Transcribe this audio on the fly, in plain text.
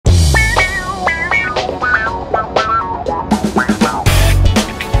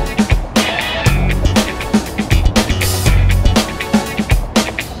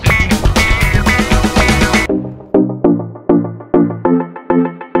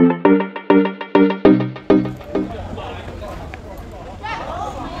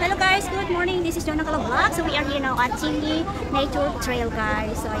at TSING Nature Trail,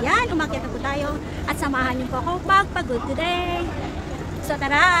 guys. So, ayan, umakyat na po tayo at samahan niyo po ako magpagod today. So,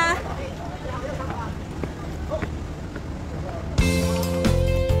 tara!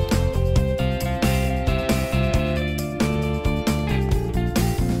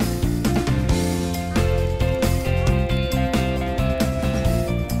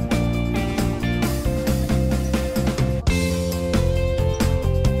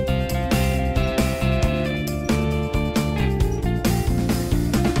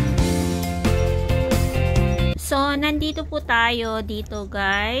 So, nandito po tayo dito,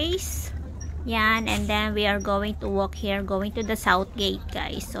 guys. Yan, and then we are going to walk here, going to the south gate,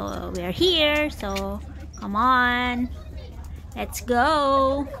 guys. So, we are here. So, come on. Let's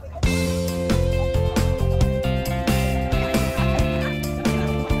go.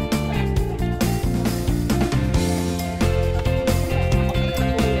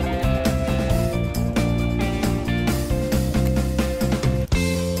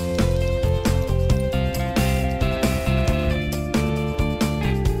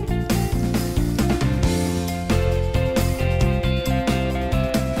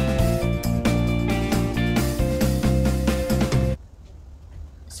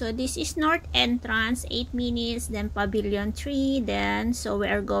 So this is north entrance, 8 minutes, then pavilion 3, then so we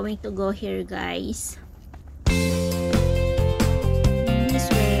are going to go here, guys. This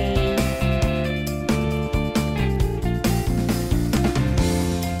way.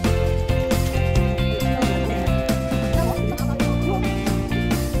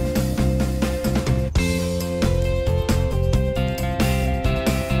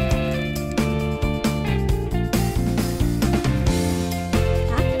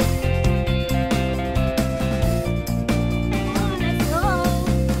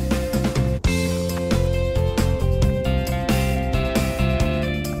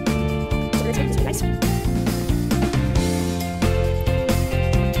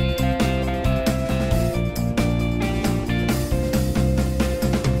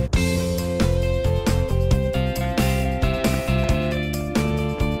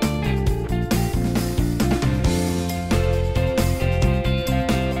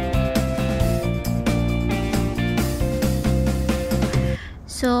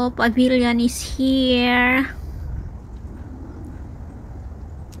 So, pavilion is here.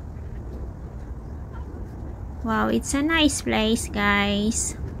 Wow, it's a nice place,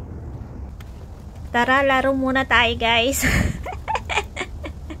 guys. Tara, laro muna tayo, guys.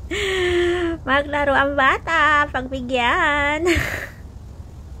 Maglaro ang bata, pagbigyan.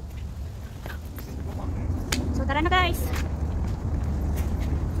 So, tara na, guys.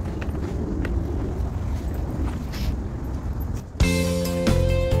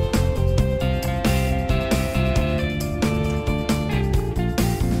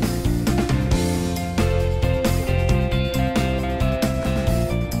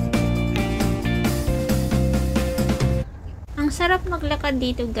 Sarap maglakad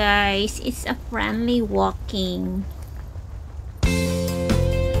dito, guys. It's a friendly walking.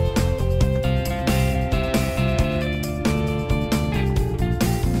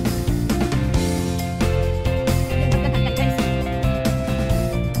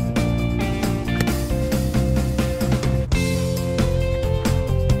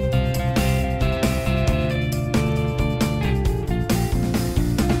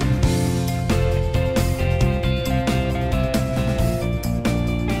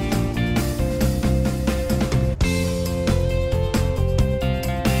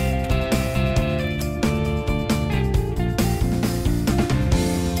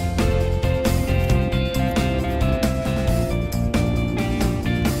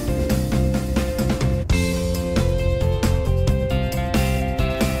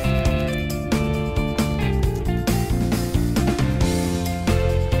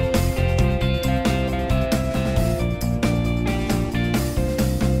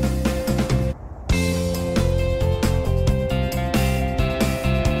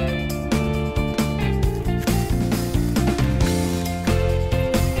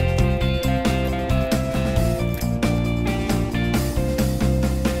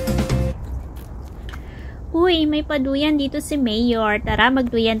 Uy, may paduyan dito si Mayor. Tara,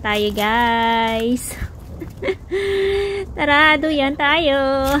 magduyan tayo, guys. Tara, duyan tayo.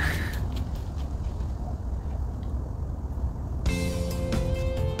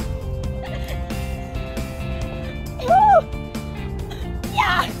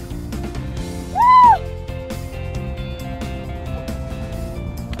 Yeah!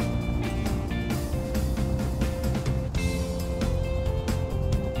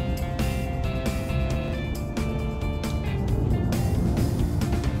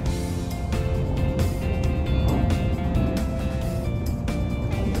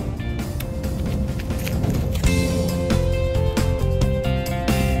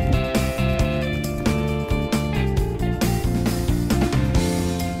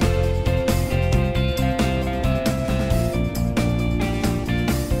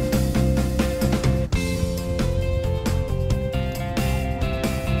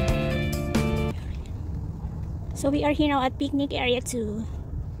 So we are here now at picnic area 2.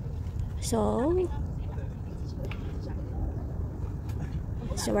 So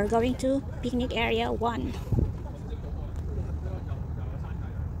we're going to picnic area 1.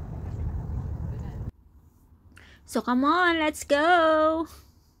 So come on, let's go.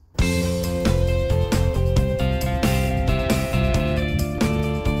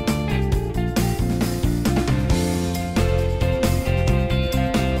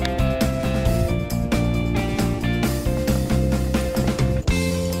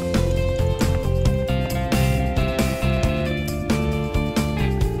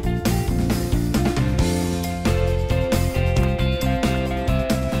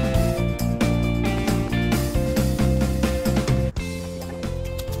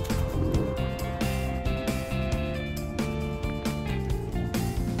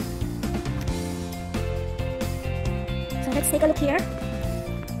 Let's take a look here.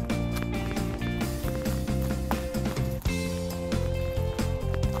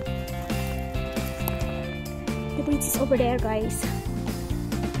 The bridge is over there, guys.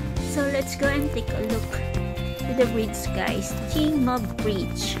 So let's go and take a look to the bridge, guys. TSING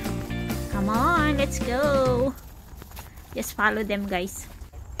Bridge. Come on, let's go. Just follow them, guys.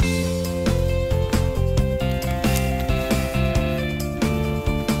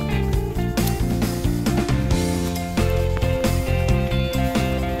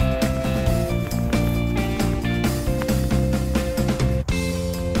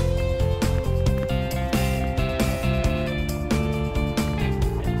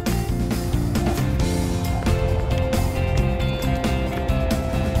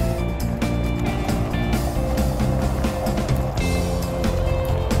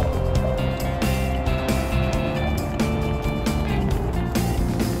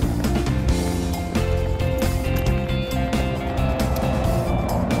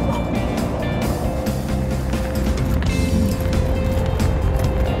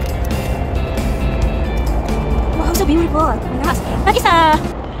 So beautiful. Oh my gosh. That is a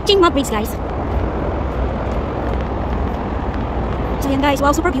TSING Bridge, guys. So yan, guys. Wow,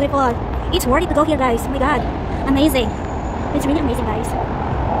 super beautiful. It's worth it to go here, guys. Oh my god. Amazing. It's really amazing, guys.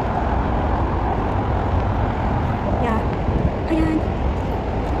 Yeah. Ayan.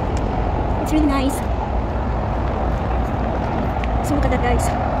 It's really nice. So look at that, guys.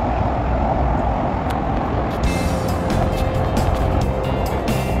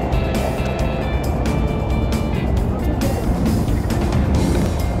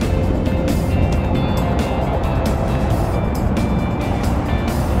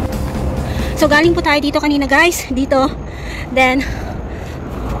 So galing po tayo dito kanina, guys, dito. Then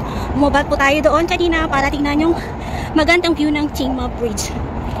bumaba po tayo doon kanina para tingnan yung magandang view ng TSING Bridge.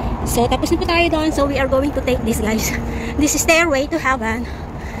 So tapos na po tayo doon. So we are going to take this, guys. This is stairway to heaven.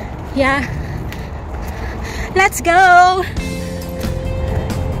 Yeah. Let's go.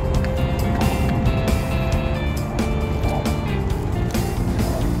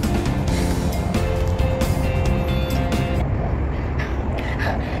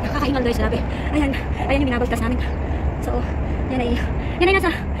 Nakakaingal, guys, grabe. Ayan yung binabagtas namin. So, yan ay nasa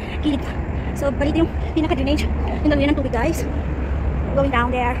kilid. So, balito yung pinaka-drainage. Yung daluyan ng tubig, guys. Going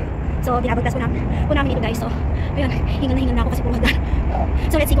down there. So, binabagtas po namin ito, guys. So, ayun, hingal na ako kasi puro hagdan.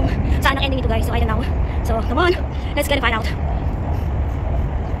 So, let's see kung saan ang ending ito, guys. So, I don't know. So, come on. Let's get it find out.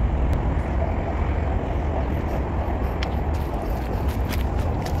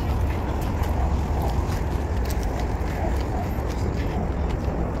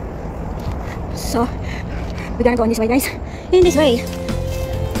 So, we're gonna go in this way, guys. In this way.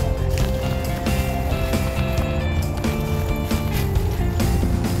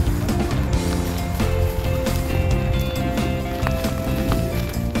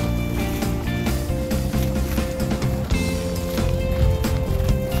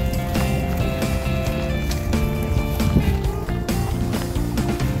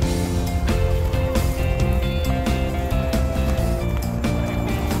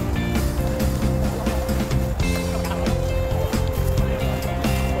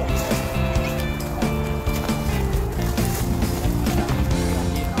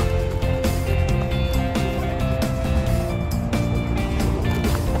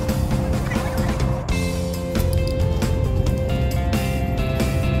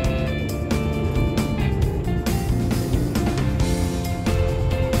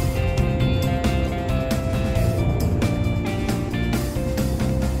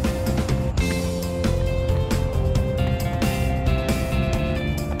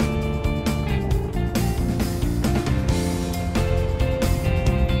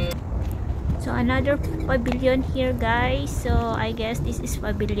 Another pavilion here, guys. So I guess this is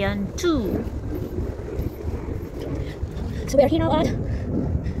pavilion 2. So we are here now at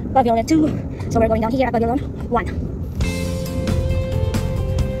Pavilion 2. So we're going down here at Pavilion 1.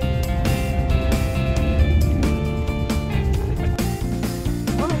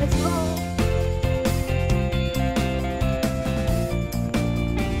 Oh, let's go.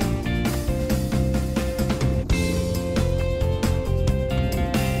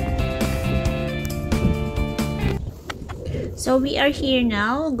 So we are here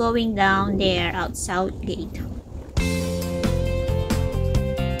now, going down there out South Gate.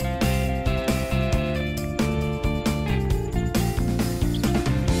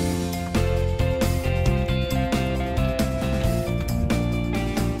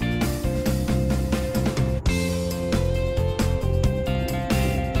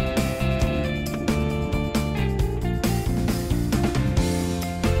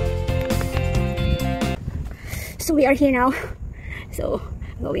 So we are here now. So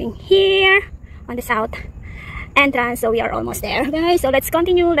going here on the south entrance. So we are almost there, guys. So let's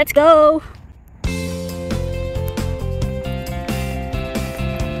continue. Let's go.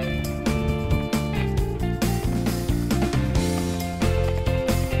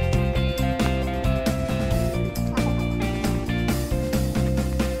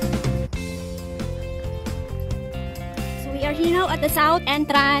 So we are here now at the south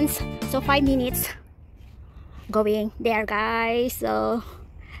entrance. So 5 minutes going there, guys. So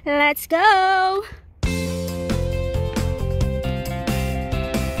let's go.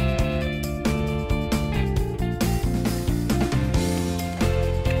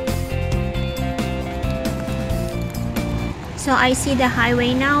 So I see the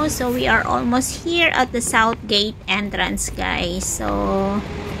highway now. So we are almost here at the South Gate entrance, guys. So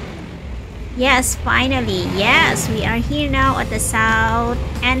yes, finally, yes, we are here now at the South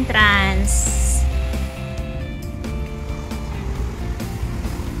entrance.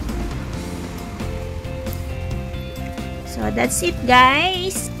 So that's it,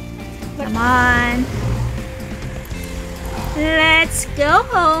 guys. Come on. Let's go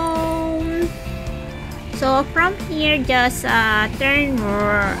home. So from here, just turn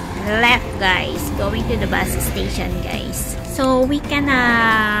left, guys. Going to the bus station, guys. So we can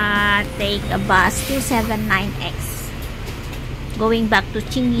take a bus 279X. Going back to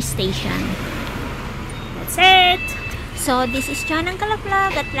TSING station. That's it. So, this is John ang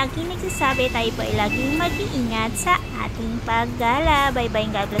Kalaplag at laging nagsasabi tayo po ay laging mag-iingat sa ating paggala. Bye-bye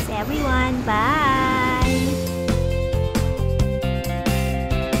and God bless everyone. Bye!